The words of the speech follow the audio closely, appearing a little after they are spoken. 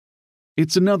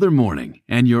It's another morning,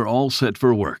 and you're all set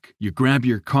for work. You grab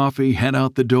your coffee, head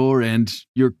out the door, and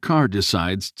your car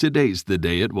decides today's the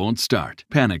day it won't start.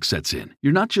 Panic sets in.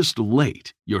 You're not just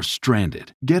late, you're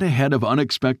stranded. Get ahead of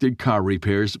unexpected car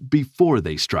repairs before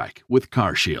they strike with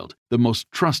CarShield, the most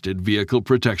trusted vehicle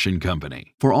protection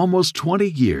company. For almost 20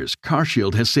 years,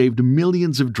 CarShield has saved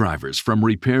millions of drivers from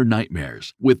repair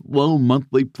nightmares with low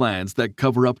monthly plans that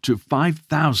cover up to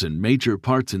 5,000 major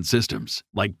parts and systems,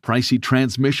 like pricey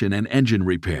transmission and engine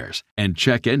repairs and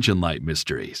check engine light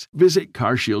mysteries. Visit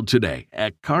CarShield today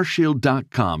at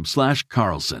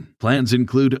carshield.com/Carlson. Plans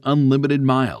include unlimited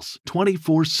miles,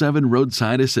 24/7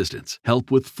 roadside assistance, help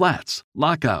with flats,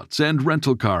 lockouts, and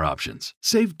rental car options.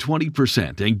 Save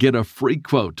 20% and get a free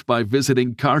quote by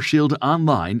visiting CarShield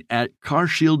online at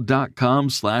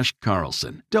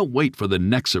carshield.com/Carlson. Don't wait for the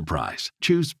next surprise.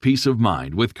 Choose peace of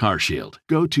mind with CarShield.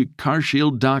 Go to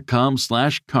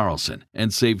carshield.com/Carlson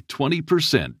and save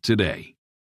 20% today.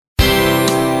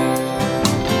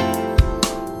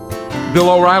 Bill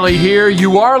O'Reilly here.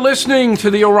 You are listening to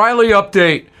the O'Reilly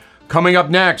Update. Coming up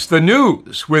next, the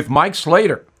news with Mike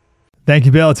Slater. Thank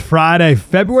you, Bill. It's Friday,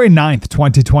 February 9th,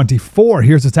 2024.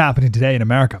 Here's what's happening today in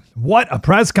America. What a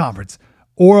press conference.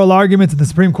 Oral arguments at the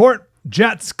Supreme Court,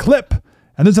 Jets clip,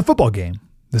 and there's a football game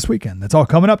this weekend. That's all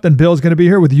coming up. Then Bill's going to be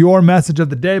here with your message of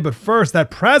the day. But first,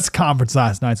 that press conference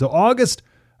last night. So August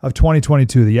of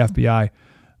 2022, the FBI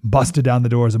busted down the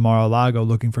doors of Mar-a-Lago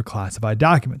looking for classified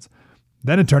documents.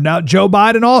 Then it turned out Joe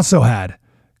Biden also had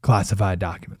classified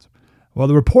documents. Well,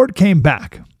 the report came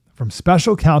back from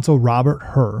special counsel Robert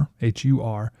Hur,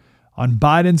 H-U-R, on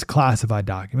Biden's classified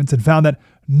documents and found that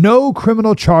no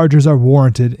criminal charges are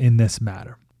warranted in this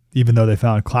matter, even though they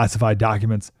found classified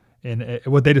documents in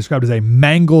what they described as a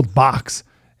mangled box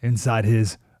inside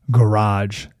his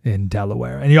garage in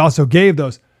Delaware. And he also gave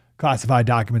those classified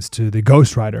documents to the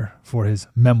ghostwriter for his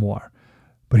memoir.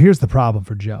 But here's the problem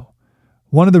for Joe.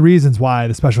 One of the reasons why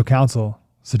the special counsel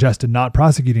suggested not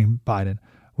prosecuting Biden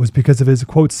was because of his,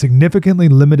 quote, significantly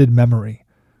limited memory.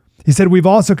 He said, "We've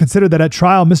also considered that at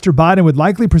trial, Mr. Biden would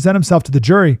likely present himself to the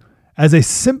jury as a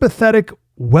sympathetic,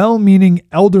 well-meaning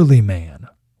elderly man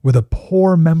with a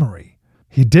poor memory.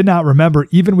 He did not remember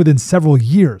even within several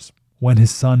years when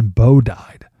his son Beau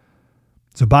died."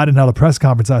 So Biden held a press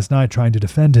conference last night trying to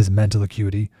defend his mental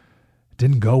acuity. It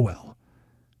didn't go well.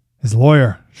 His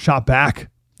lawyer shot back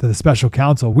to the special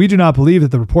counsel, "We do not believe that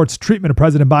the report's treatment of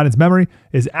President Biden's memory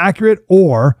is accurate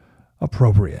or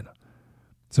appropriate."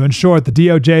 So in short, the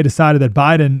DOJ decided that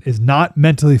Biden is not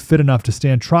mentally fit enough to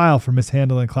stand trial for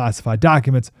mishandling classified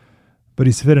documents, but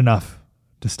he's fit enough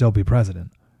to still be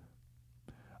president.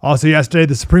 Also yesterday,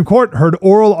 the Supreme Court heard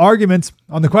oral arguments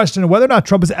on the question of whether or not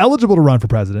Trump is eligible to run for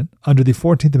president under the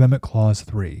 14th Amendment Clause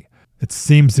 3. It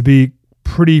seems to be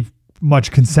pretty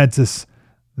much consensus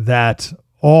that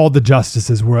all the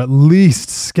justices were at least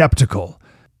skeptical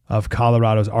of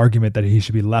Colorado's argument that he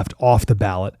should be left off the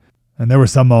ballot. And there were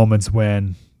some moments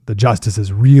when the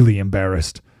justices really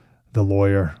embarrassed the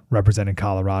lawyer representing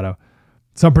Colorado.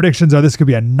 Some predictions are this could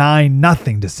be a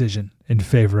 9-0 decision in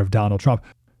favor of Donald Trump.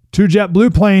 2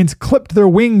 JetBlue planes clipped their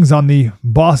wings on the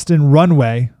Boston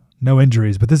runway. No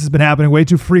injuries, but this has been happening way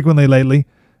too frequently lately.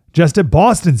 Just at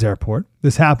Boston's airport,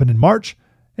 this happened in March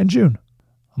and June.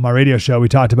 On my radio show, we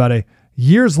talked about a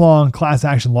years-long class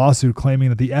action lawsuit claiming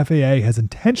that the FAA has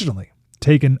intentionally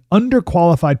taken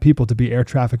underqualified people to be air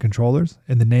traffic controllers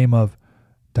in the name of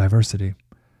diversity.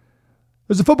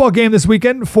 There's a football game this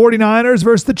weekend, 49ers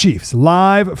versus the Chiefs,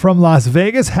 live from Las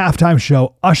Vegas. Halftime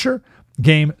show Usher.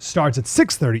 Game starts at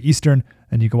 6:30 Eastern,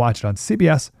 and you can watch it on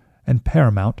CBS and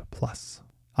Paramount+.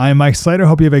 I am Mike Slater.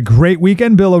 Hope you have a great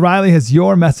weekend. Bill O'Reilly has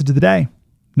your message of the day.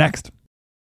 Next.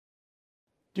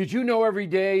 Did you know every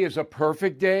day is a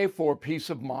perfect day for peace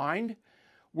of mind?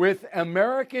 With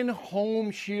American Home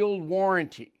Shield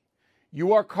Warranty,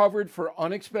 you are covered for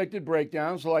unexpected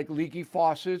breakdowns like leaky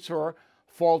faucets or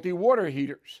faulty water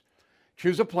heaters.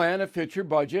 Choose a plan that fits your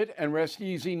budget and rest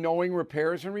easy knowing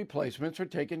repairs and replacements are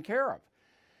taken care of.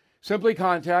 Simply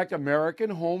contact American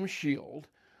Home Shield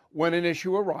when an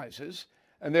issue arises,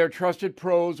 and their trusted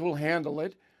pros will handle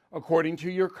it according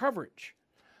to your coverage.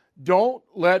 Don't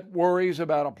let worries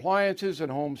about appliances and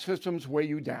home systems weigh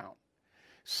you down.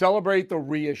 Celebrate the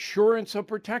reassurance of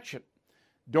protection.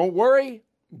 Don't worry,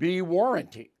 be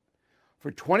warranty. For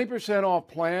 20% off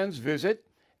plans, visit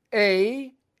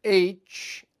ahs.com/bill.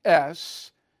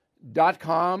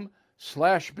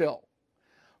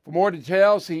 For more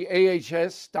details, see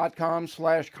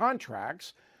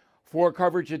ahs.com/contracts for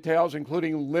coverage details,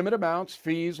 including limit amounts,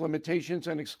 fees, limitations,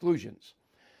 and exclusions.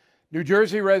 New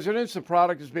Jersey residents, the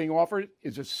product is being offered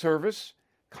is a service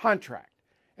contract.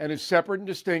 and is separate and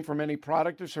distinct from any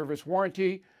product or service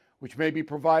warranty which may be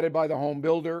provided by the home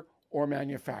builder or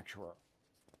manufacturer.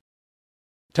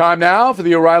 Time now for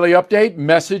the O'Reilly Update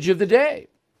message of the day.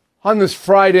 On this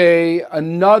Friday,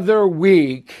 another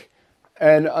week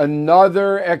and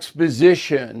another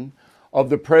exposition of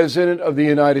the President of the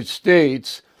United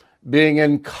States being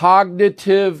in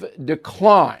cognitive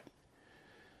decline.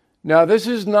 Now, this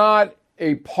is not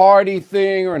a party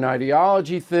thing or an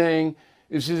ideology thing.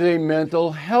 This is a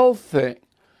mental health thing.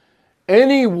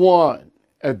 Anyone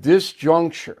at this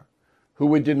juncture who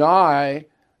would deny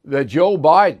that Joe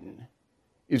Biden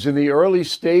is in the early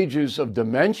stages of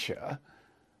dementia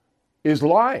is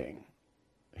lying.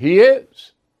 He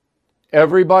is.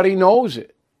 Everybody knows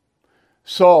it.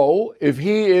 So if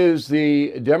he is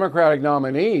the Democratic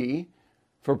nominee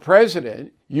for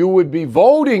president, you would be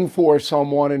voting for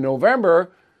someone in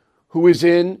November who is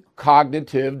in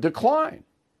cognitive decline.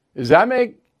 Does that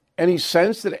make any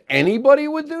sense that anybody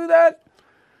would do that?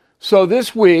 So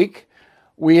this week,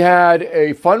 we had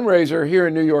a fundraiser here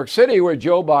in New York City where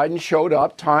Joe Biden showed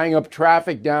up tying up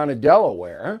traffic down in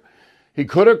Delaware. He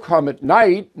could have come at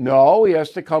night. No, he has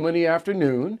to come in the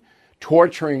afternoon,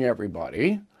 torturing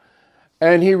everybody.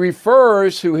 And he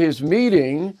refers to his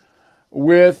meeting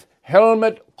with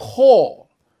Helmut Kohl,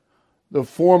 the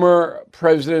former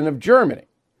president of Germany.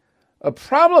 A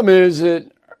problem is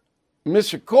that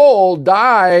Mr. Kohl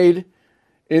died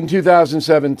in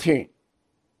 2017.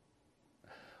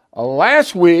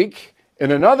 Last week,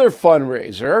 in another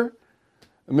fundraiser,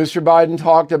 Mr. Biden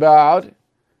talked about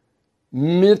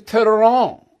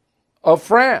Mitterrand of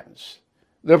France,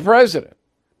 the president,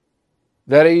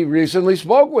 that he recently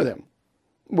spoke with him.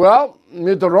 Well,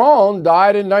 Mitterrand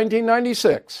died in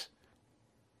 1996.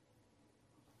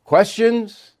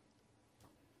 Questions?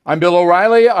 I'm Bill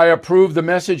O'Reilly. I approve the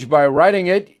message by writing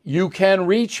it. You can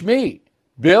reach me,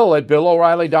 Bill at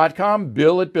BillO'Reilly.com,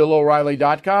 Bill at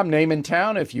BillO'Reilly.com, name and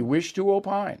town if you wish to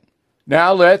opine.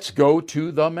 Now let's go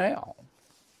to the mail.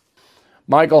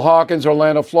 Michael Hawkins,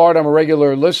 Orlando, Florida. I'm a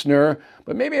regular listener,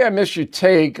 but maybe I missed your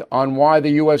take on why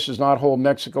the U.S. does not hold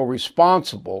Mexico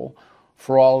responsible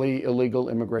for all the illegal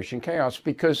immigration chaos,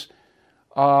 because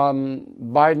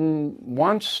Biden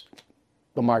wants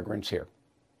the migrants here.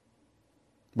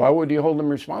 Why would you hold them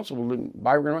responsible?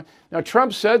 Now,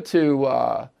 Trump said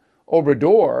to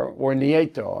Obrador or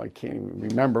Nieto, I can't even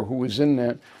remember who was in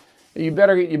there, you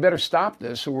better stop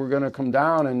this or we're going to come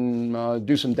down and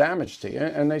do some damage to you.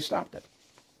 And they stopped it.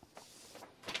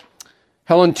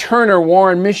 Helen Turner,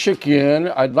 Warren, Michigan.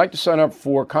 I'd like to sign up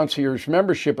for concierge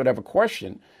membership, but have a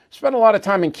question. Spend a lot of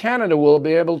time in Canada, we'll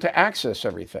be able to access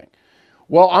everything.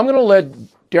 Well, I'm going to let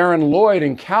Darren Lloyd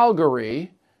in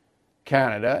Calgary,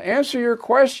 Canada, answer your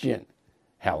question,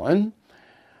 Helen.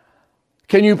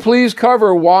 Can you please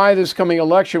cover why this coming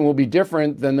election will be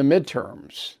different than the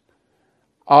midterms?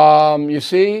 You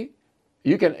see,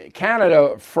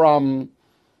 Canada from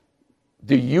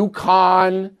the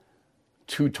Yukon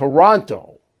to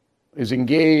Toronto is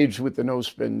engaged with the No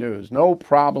Spin News. No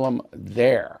problem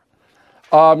there.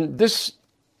 The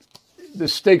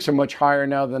stakes are much higher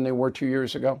now than they were 2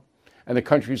 years ago, and the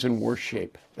country's in worse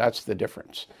shape. That's the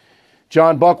difference.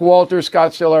 John Buckwalter,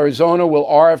 Scottsdale, Arizona. Will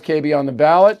RFK be on the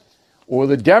ballot, or will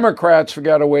the Democrats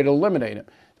figure out a way to eliminate him?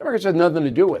 Democrats have nothing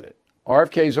to do with it.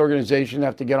 RFK's organization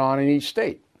have to get on in each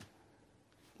state.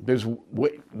 There's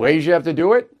ways you have to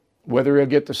do it. Whether he'll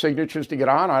get the signatures to get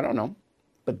on, I don't know.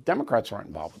 But Democrats aren't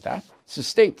involved with that. It's the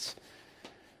states.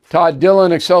 Todd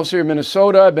Dillon, Excelsior,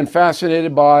 Minnesota. I've been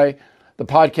fascinated by the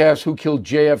podcast Who Killed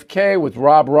JFK with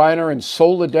Rob Reiner and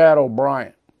Soledad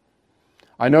O'Brien.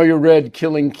 I know you read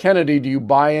Killing Kennedy. Do you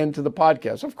buy into the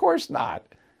podcast? Of course not.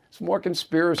 It's more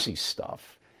conspiracy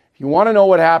stuff. If you want to know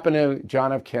what happened to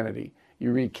John F. Kennedy,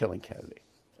 you read Killing Kennedy.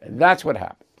 And that's what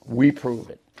happened. We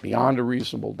prove it beyond a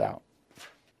reasonable doubt.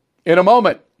 In a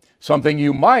moment, something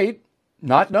you might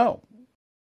not know.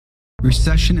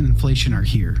 Recession and inflation are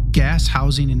here. Gas,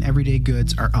 housing, and everyday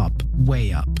goods are up,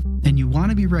 way up. And you want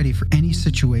to be ready for any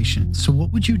situation. So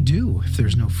what would you do if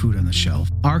there's no food on the shelf?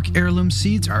 ARC Heirloom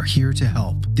Seeds are here to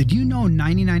help. Did you know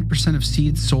 99% of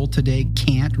seeds sold today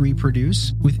can't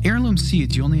reproduce? With Heirloom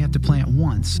Seeds, you only have to plant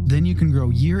once. Then you can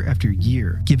grow year after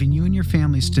year, giving you and your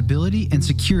family stability and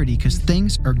security because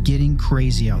things are getting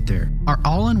crazy out there. Our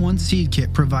all-in-one seed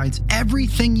kit provides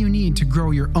everything you need to grow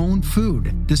your own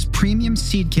food. This premium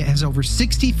seed kit has a over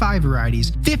 65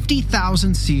 varieties,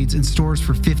 50,000 seeds, and stores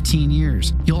for 15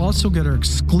 years. You'll also get our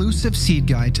exclusive seed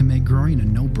guide to make growing a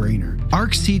no-brainer.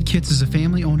 ARC Seed Kits is a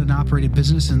family-owned and operated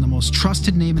business and the most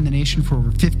trusted name in the nation for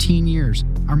over 15 years.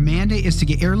 Our mandate is to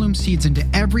get heirloom seeds into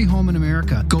every home in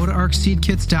America. Go to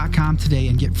arcseedkits.com today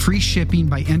and get free shipping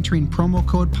by entering promo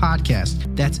code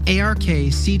podcast. That's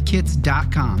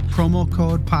ARKseedkits.com, promo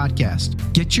code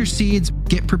podcast. Get your seeds,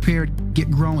 get prepared, get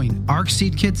growing.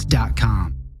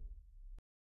 arcseedkits.com.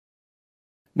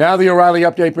 Now the O'Reilly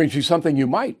Update brings you something you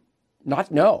might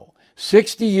not know.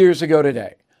 60 years ago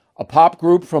today, a pop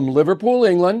group from Liverpool,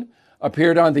 England,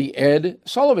 appeared on The Ed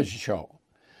Sullivan Show.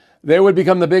 They would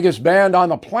become the biggest band on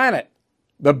the planet.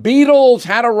 The Beatles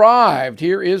had arrived.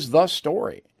 Here is the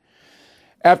story.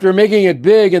 After making it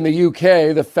big in the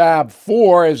UK, the Fab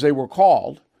Four, as they were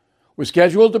called, was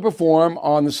scheduled to perform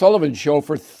on The Sullivan Show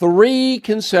for 3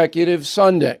 consecutive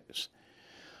Sundays.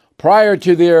 Prior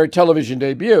to their television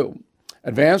debut,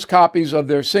 advanced copies of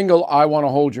their single, I Want to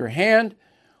Hold Your Hand,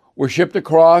 were shipped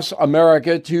across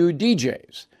America to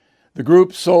DJs. The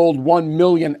group sold 1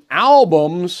 million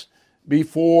albums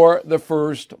before the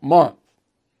first month.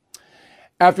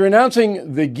 After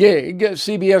announcing the gig,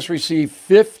 CBS received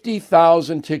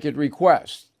 50,000 ticket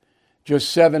requests.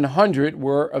 Just 700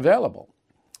 were available.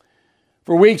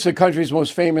 For weeks, the country's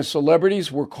most famous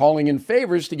celebrities were calling in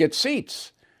favors to get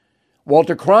seats.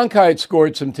 Walter Cronkite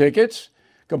scored some tickets.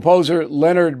 Composer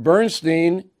Leonard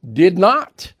Bernstein did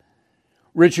not.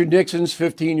 Richard Nixon's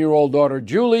 15-year-old daughter,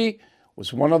 Julie,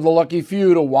 was one of the lucky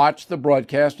few to watch the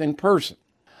broadcast in person.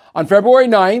 On February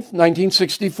 9th,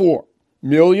 1964,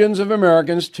 millions of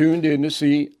Americans tuned in to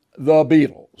see the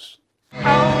Beatles.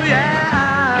 Oh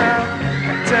yeah,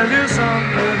 I'll tell you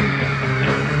something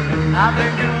I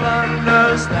think you'll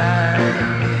understand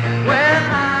when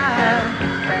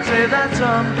I say that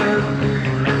something.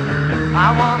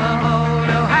 I wanna hold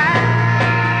your hand,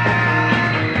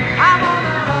 I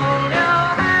wanna hold your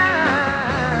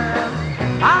hand,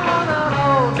 I wanna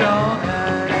hold your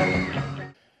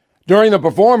hand. During the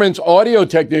performance, audio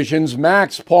technicians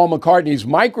maxed Paul McCartney's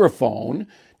microphone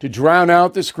to drown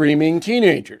out the screaming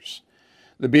teenagers.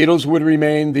 The Beatles would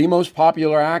remain the most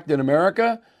popular act in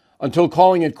America until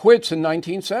calling it quits in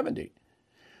 1970.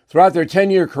 Throughout their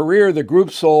 10-year career, the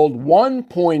group sold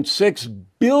 1.6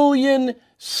 billion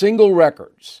single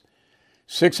records,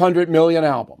 600 million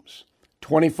albums,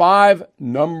 25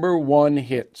 number one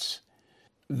hits.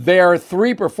 Their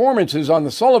 3 performances on The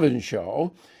Sullivan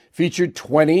Show featured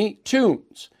 20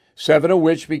 tunes, 7 of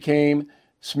which became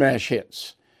smash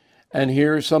hits. And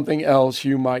here's something else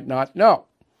you might not know.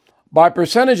 By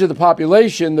percentage of the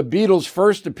population, the Beatles'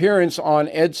 first appearance on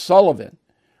Ed Sullivan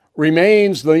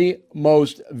remains the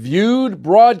most viewed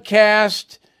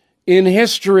broadcast in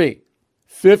history.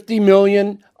 50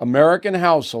 million American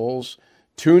households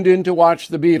tuned in to watch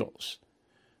the Beatles.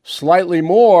 Slightly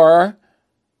more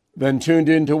than tuned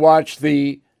in to watch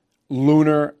the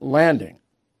lunar landing.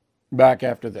 Back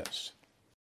after this.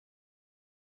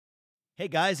 Hey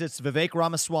guys, it's Vivek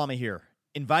Ramaswamy here,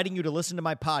 inviting you to listen to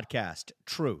my podcast,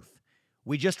 Truth.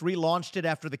 We just relaunched it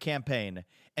after the campaign,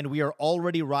 and we are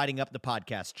already riding up the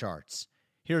podcast charts.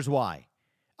 Here's why.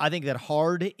 I think that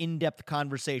hard, in-depth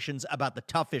conversations about the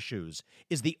tough issues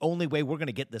is the only way we're going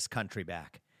to get this country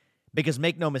back. Because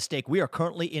make no mistake, we are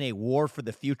currently in a war for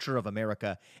the future of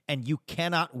America, and you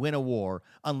cannot win a war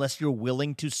unless you're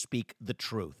willing to speak the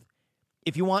truth.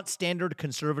 If you want standard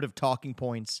conservative talking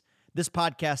points, this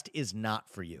podcast is not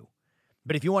for you.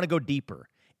 But if you want to go deeper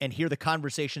and hear the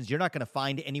conversations you're not going to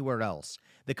find anywhere else,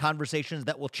 the conversations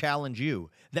that will challenge you,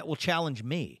 that will challenge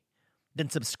me, then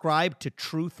subscribe to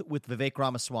Truth with Vivek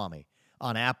Ramaswamy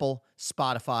on Apple,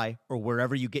 Spotify, or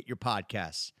wherever you get your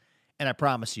podcasts. And I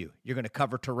promise you, you're going to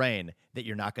cover terrain that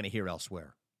you're not going to hear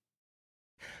elsewhere.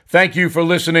 Thank you for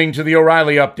listening to the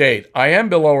O'Reilly Update. I am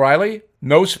Bill O'Reilly.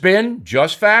 No spin,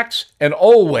 just facts, and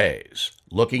always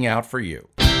looking out for you.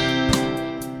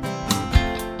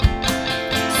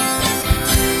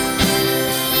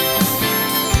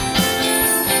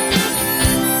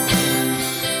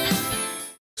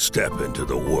 Step into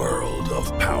the world of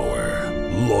power,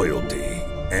 loyalty,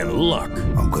 and luck.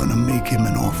 I'm gonna make him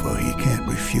an offer he can't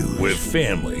refuse. With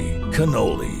family,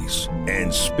 cannolis,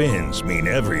 and spins mean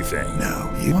everything.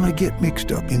 Now, you wanna get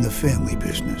mixed up in the family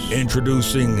business.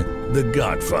 Introducing The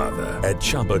Godfather at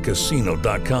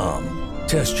ChumbaCasino.com.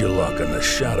 Test your luck in the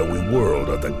shadowy world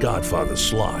of The Godfather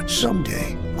slot.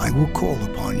 Someday, I will call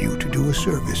upon you to do a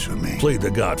service for me. Play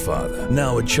The Godfather,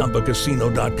 now at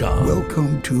ChumbaCasino.com.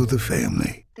 Welcome to the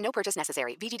family. No purchase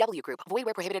necessary. VGW Group. Void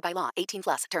where prohibited by law.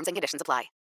 18+. Terms and conditions apply.